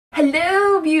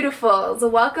Hello beautifuls,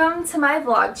 welcome to my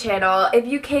vlog channel. If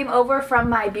you came over from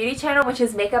my beauty channel, which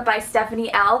is Makeup by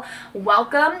Stephanie L,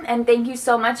 welcome and thank you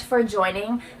so much for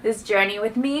joining this journey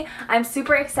with me. I'm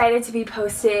super excited to be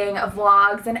posting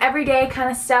vlogs and everyday kind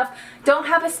of stuff. Don't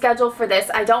have a schedule for this.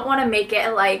 I don't want to make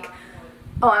it like,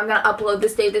 oh, I'm gonna upload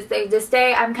this day, this day, this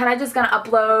day. I'm kind of just gonna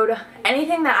upload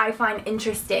anything that I find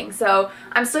interesting. So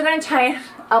I'm still gonna try and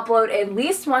upload at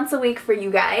least once a week for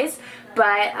you guys.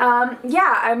 But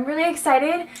yeah, I'm really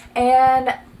excited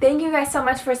and thank you guys so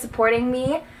much for supporting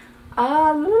me.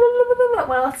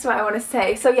 What else do I want to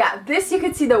say? So yeah, this you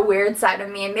could see the weird side of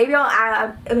me, and maybe I'll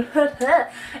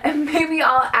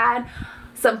add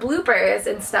some bloopers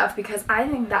and stuff because I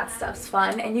think that stuff's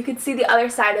fun, and you could see the other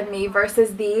side of me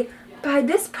versus the buy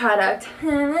this product.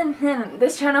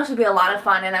 This channel should be a lot of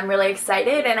fun and I'm really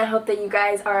excited, and I hope that you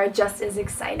guys are just as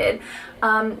excited.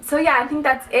 So yeah, I think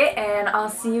that's it, and I'll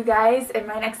see you guys in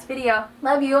my next video.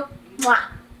 Love you.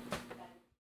 Mwah.